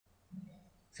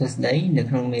Today, the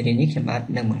Khmer Unicode about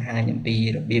number 2 nhằm pi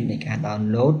របៀបនៃការ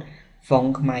download ហ្វុង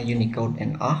Khmer Unicode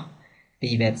ទាំងអស់ពី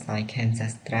website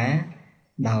Camsastra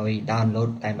ដោយ download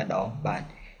តែម្ដងបាទ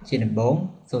ជាដំបូង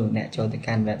សូមអ្នកចូលទៅ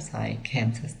កាន់ website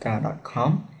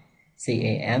camsastra.com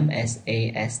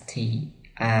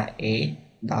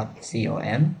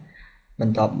camsastra.com ប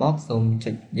ន្ទាប់មកសូម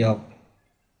ចុចយក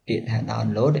ពាក្យថា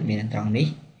download ដែលមានត្រង់នេះ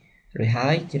រួចហើ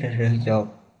យជ្រើសរើសយក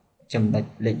ចំណុច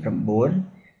លេខ 9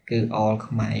 គឺ all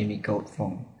Khmer Unicode ហ្វុ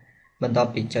ងបន្ទាប់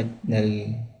ពីចុចនៅ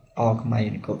all Khmer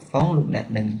Unicode ហ្វុងលោកអ្នក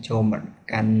នឹងចូលមក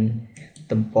កាន់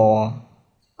ទំព័រ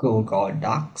Google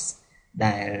Docs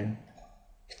ដែល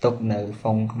ផ្ទុកនៅហ្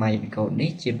វុង Khmer Unicode នេះ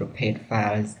ជាប្រភេទ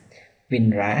file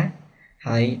WinRAR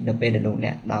ហើយនៅពេលដែលលោកអ្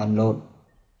នក download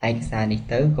ឯកសារនេះ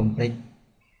ទៅ complete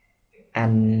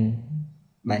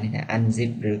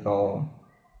unzip ឬក៏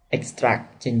extract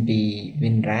ចេញពី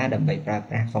WinRAR ដើម្បីប្រើ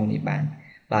ប្រាស់ហ្វុងនេះបាន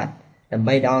បាទដើម្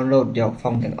បី download យកហ្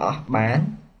វុងទាំងអស់បាន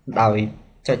ដោយ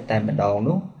ចុចតែម្ដង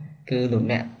នោះគឺលោក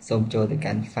អ្នកសូមចូលទៅ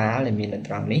កាន់ file ដែលមាននៅ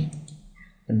ត្រង់នេះ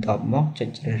បន្ទាប់មកចុច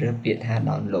ជ្រើសរើសពាក្យថា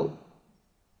download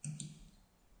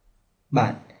បា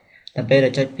ទដល់ពេលដែ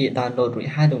លចុចពាក្យ download រួច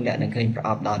ហើយលោកអ្នកនឹងឃើញប្រអ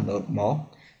ប់ download មក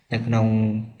នៅក្នុង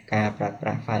ការប្រើប្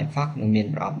រាស់ Firefox នឹងមាន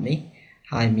ប្រអប់នេះ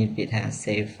ហើយមានពាក្យថា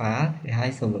save file ហើយ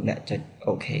សូមលោកអ្នកចុច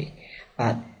OK បា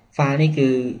ទ file នេះគឺ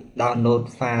download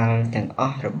file ទាំងអ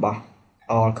ស់របស់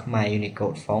all Khmer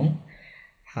Unicode ហ្វុង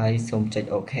ហើយសូមចុច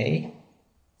OK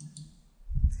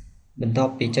បន្ទា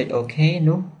ប់ពីចុច OK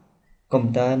នោះកុំព្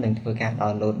យូទ័រនឹងធ្វើការ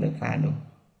download នៅ file នោះ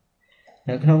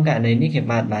នៅក្នុងករណីនេះខ្ញុំ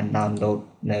បាន download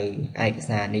នៅឯក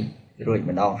សារនេះរួច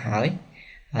ម្ដងហើយ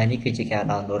នេះគឺជាការ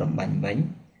download អំបញ្ញវិញ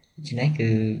ដូច្នេះគឺ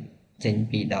ចេញ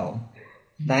ពីរដង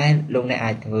តែលោកអ្នក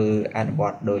អាចធ្វើអនុវ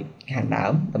ត្តដូចខាងដើ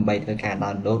មដើម្បីធ្វើការ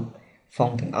download ហ្វុង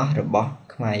ទាំងអស់របស់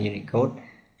Khmer Unicode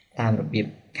តាមរបៀប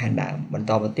ខាងដើមបន្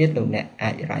តមកទៀតលោកអ្នកអា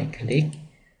ច right click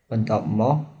បន្ទាប់ម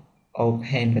ក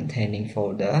open containing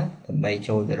folder ដើម្បី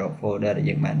ចូលទៅរក folder ដែល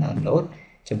យើងបាន download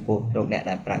ចំពោះលោកអ្នក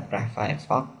ដែលប្រើប្រាស់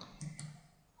Firefox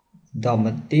បន្តម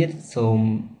កទៀតសូម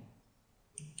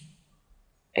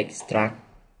extract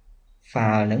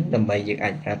file នឹងដើម្បីយើងអា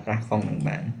ចប្រើប្រាស់ហ្វុងនឹង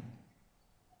បាន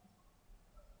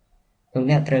លោក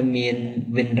អ្នកត្រូវមាន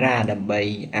WinRAR ដើម្បី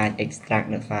អាច extract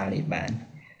នៅ file នេះបាន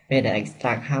ពេលដែល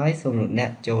extract ហើយសូមលោកអ្ន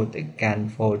កចូលទៅកាន់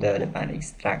folder ដែលបាន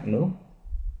extract នោះ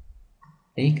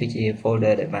នេះគឺជា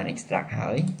folder ដែលបាន extract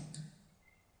ហើយ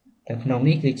នៅក្នុង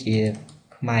នេះគឺជា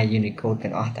Khmer Unicode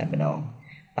ទាំងអស់តែម្ដង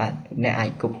បាទលោកអ្នកអាច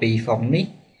copy ហ្វុងនេះ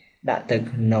ដាក់ទៅ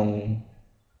ក្នុង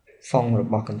ហ្វុងរ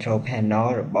បស់ control panel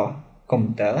របស់កុំព្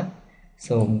យូទ័រ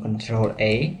សូម control A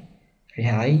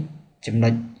ហើយចំណុ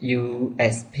ច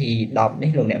USB 10នេះ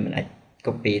លោកអ្នកមិនអាច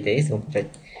copy ទេសូមចុច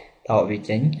តវា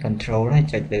ចេញ control ហើយ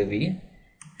ចុចលើវា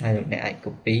ហើយលោកអ្នកអាច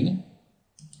copy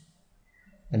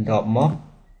បន្ទាប់មក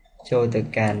ចូលទៅ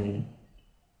កាន់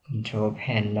control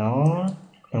panel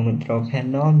ក្នុង control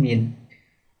panel មាន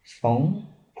ហ្វុង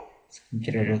សូម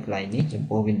ជ្រើសរើសកន្លែងនេះចំ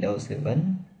ពោះ Windows 7បន្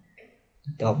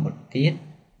ទាប់មកទៀត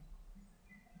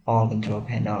all control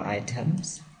panel items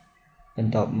ប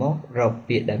ន្ទាប់មករក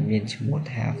ពាក្យដែលមានឈ្មោះ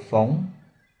ថាហ្វុង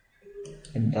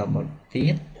បន្តមកទៀ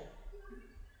ត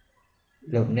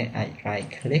លោកអ្នកអាច right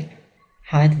click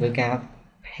ហើយធ្វើការ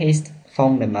paste ហ្វុ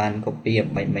ងដែលបាន copy អំ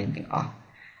បញ្ញមិញទាំងអស់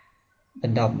ប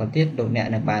ន្តមកទៀតលោកអ្នក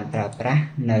នឹងបានប្រើប្រាស់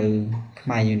នៅ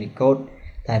Khmer Unicode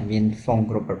ដែលមានហ្វុង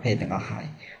គ្រប់ប្រភេទទាំងអស់ហើយ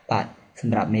បាទស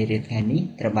ម្រាប់មេរៀនថ្ងៃនេះ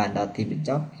ត្រូវបានដល់ទីបញ្ច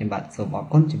ប់ខ្ញុំបាទសូមអរ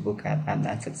គុណចំពោះការតាម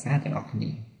ដានសិក្សាទាំងអស់គ្នា